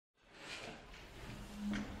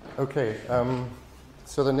Okay,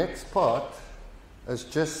 so the next part is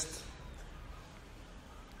just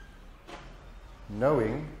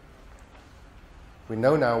knowing, we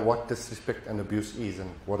know now what disrespect and abuse is and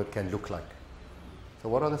what it can look like. So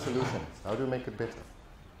what are the solutions? How do we make it better?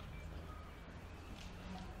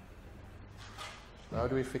 How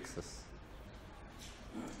do we fix this?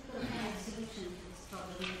 The solution is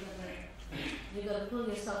probably you've got to pull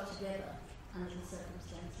yourself together under the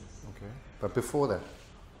circumstances. Okay, but before that,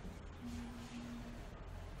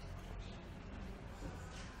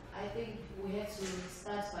 I think we have to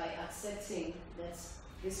start by accepting that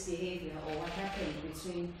this behavior or what happened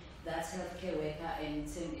between that healthcare worker and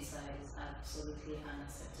Tembisa is absolutely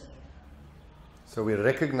unacceptable. so we're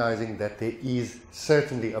recognizing that there is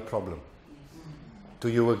certainly a problem. Do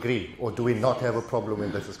you agree? Or do we not have a problem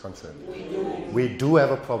when this is concerned? We do. We do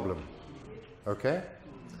have a problem. Okay?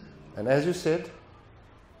 And as you said,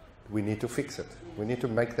 we need to fix it. We need to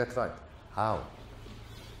make that right. How?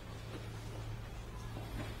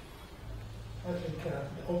 I think the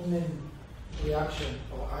opening reaction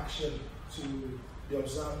or action to the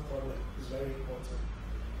observed problem is very important.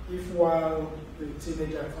 If while the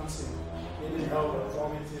teenager comes in, needing help or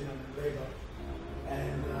vomiting and labor,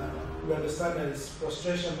 and we understand that it's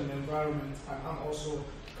frustration in the environment and I'm also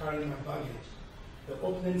carrying my baggage, the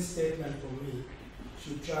opening statement for me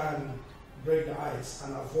should try and break the ice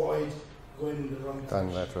and avoid going in the wrong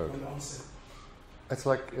direction from the onset. It's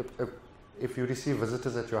like if you receive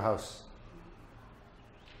visitors at your house.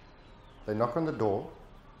 They knock on the door,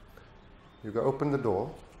 you go open the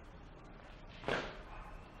door,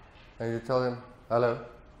 and you tell them, hello,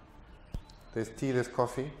 there's tea, there's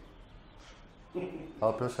coffee,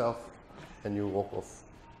 help yourself, and you walk off.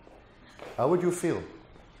 How would you feel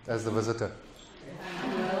as the visitor?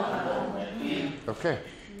 Okay.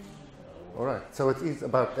 All right. So it is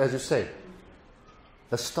about, as you say,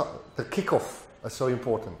 the kickoff is so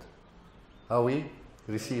important. How we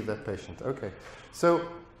receive that patient. Okay. So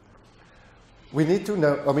we need to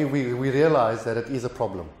know, I mean, we realize that it is a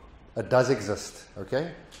problem. It does exist.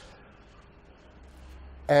 Okay?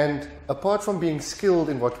 And apart from being skilled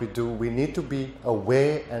in what we do, we need to be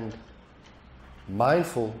aware and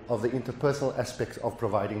mindful of the interpersonal aspects of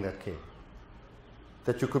providing that care.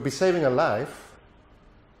 That you could be saving a life,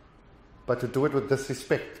 but to do it with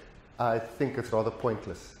disrespect, I think it's rather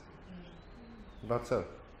pointless. Not so.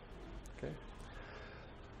 Okay?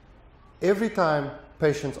 Every time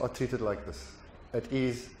patients are treated like this, it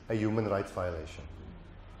is a human rights violation.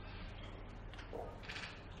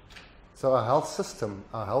 So our health system,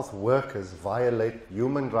 our health workers violate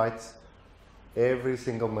human rights every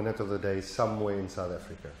single minute of the day somewhere in South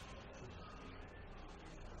Africa.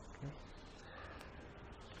 Okay.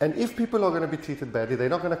 And if people are going to be treated badly, they're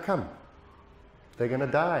not going to come. They're going to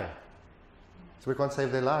die. So we can't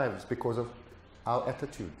save their lives because of our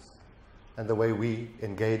attitudes and the way we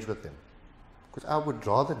engage with them. Because I would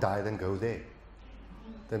rather die than go there,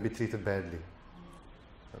 than be treated badly.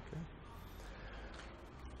 Okay.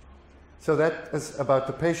 So that is about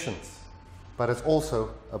the patients, but it's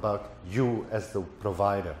also about you as the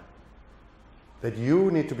provider. That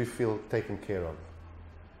you need to feel taken care of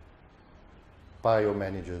by your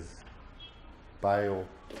managers, by your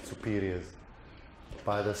superiors,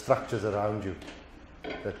 by the structures around you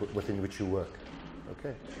within which you work.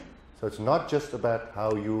 Okay? So it's not just about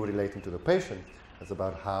how you relating to the patient, it's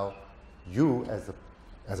about how you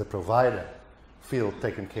as a provider feel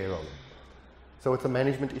taken care of. So it's a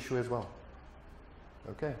management issue as well.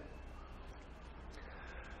 Okay.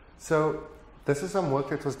 So this is some work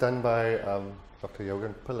that was done by Dr.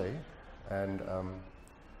 Jogan Pillay, and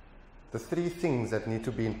the three things that need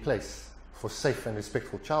to be in place for safe and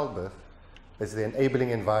respectful childbirth is the enabling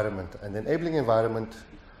environment. And the enabling environment,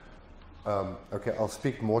 okay, I'll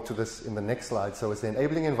speak more to this in the next slide. So it's the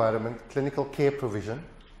enabling environment, clinical care provision,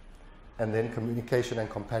 and then communication and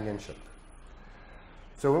companionship.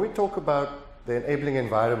 So when we talk about the enabling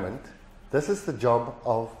environment, this is the job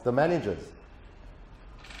of the managers.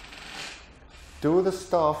 Do the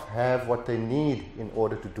staff have what they need in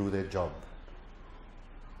order to do their job?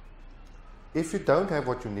 If you don't have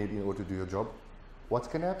what you need in order to do your job, what's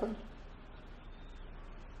going to happen?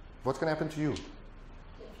 What's going to happen to you?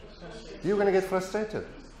 You're going to get frustrated.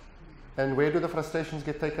 And where do the frustrations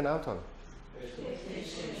get taken out on?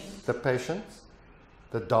 The patients,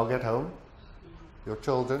 the dog at home, your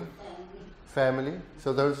children, family.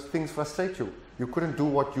 So those things frustrate you. You couldn't do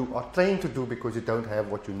what you are trained to do because you don't have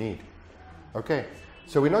what you need. Okay,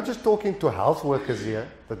 so we're not just talking to health workers here,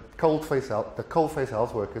 the cold-face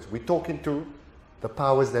health workers. We're talking to the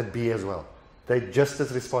powers that be as well. They're just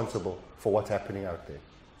as responsible for what's happening out there.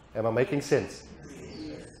 Am I making sense?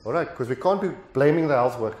 All right, because we can't be blaming the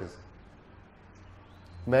health workers.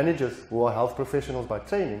 Managers who are health professionals by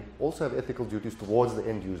training also have ethical duties towards the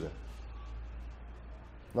end user.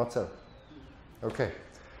 Not so. Okay.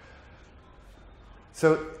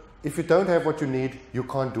 So if you don't have what you need, you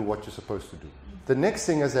can't do what you're supposed to do. The next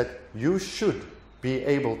thing is that you should be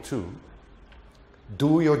able to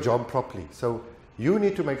do your job properly. So you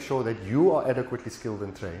need to make sure that you are adequately skilled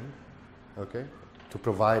and trained, okay, to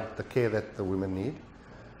provide the care that the women need.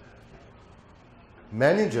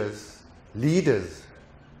 Managers, leaders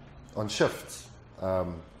on shifts,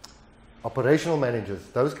 operational managers,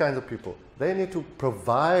 those kinds of people, they need to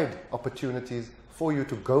provide opportunities for you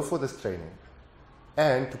to go for this training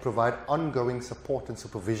and to provide ongoing support and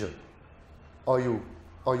supervision. Are you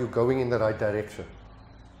going in the right direction?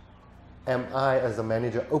 Am I, as a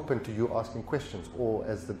manager, open to you asking questions? Or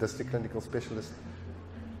as the district clinical specialist,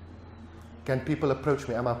 can people approach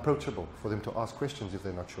me? Am I approachable for them to ask questions if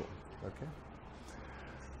they're not sure? Okay.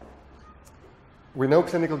 We know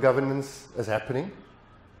clinical governance is happening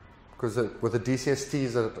because with the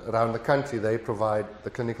DCSTs around the country, they provide the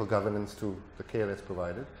clinical governance to the care that's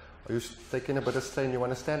provided. Are you taking a bit of strain? You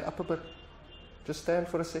want to stand up a bit? Just stand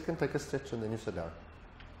for a second, take a stretch, and then you sit down.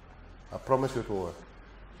 I promise you it will work.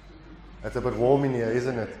 It's a bit warm in here,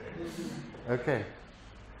 isn't it? Okay.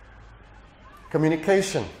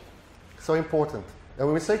 Communication. So important. And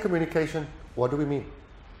when we say communication, what do we mean?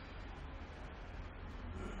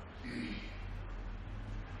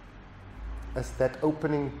 As that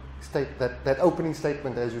opening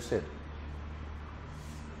statement, as you said.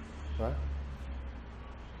 Right?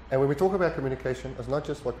 And when we talk about communication, it's not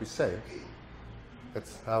just what we say,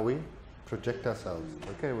 it's how we project ourselves.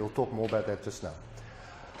 Okay, we'll talk more about that just now.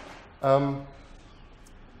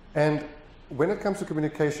 And when it comes to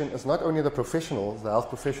communication, it's not only the professionals, the health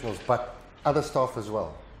professionals, but other staff as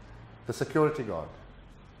well. The security guard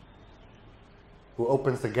who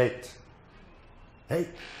opens the gate. Hey,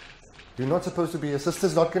 you're not supposed to be, your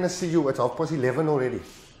sister's not going to see you. It's 11:30 already.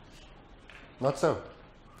 Not so.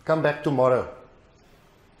 Come back tomorrow.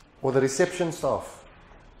 Or the reception staff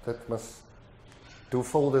that must do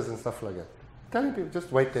folders and stuff like that. Telling people,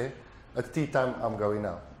 just wait there. It's tea time, I'm going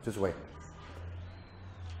now. Just wait.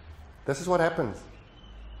 This is what happens.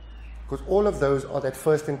 Because all of those are that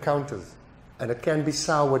first encounters. And it can be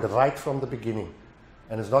soured right from the beginning.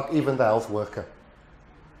 And it's not even the health worker.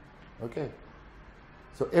 Okay.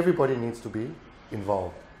 So everybody needs to be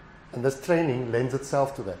involved. And this training lends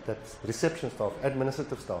itself to that. That reception staff,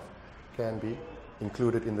 administrative staff can be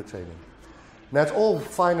included in the training. Now it's all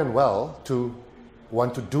fine and well to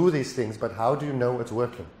want to do these things, but how do you know it's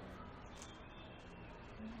working?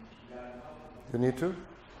 You need to?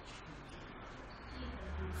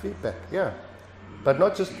 Feedback, yeah. But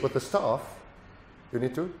not just with the staff, you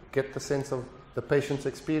need to get the sense of the patient's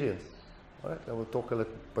experience. All right, and we'll talk a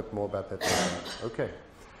little bit more about that later. Okay.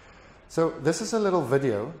 So this is a little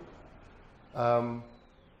video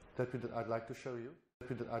I'd like to show you.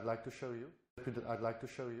 I'd like to show you. I'd like to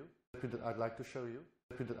show you. I'd like to show you.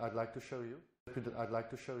 I'd like to show you. I'd like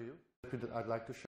to show you. I'd like to show you.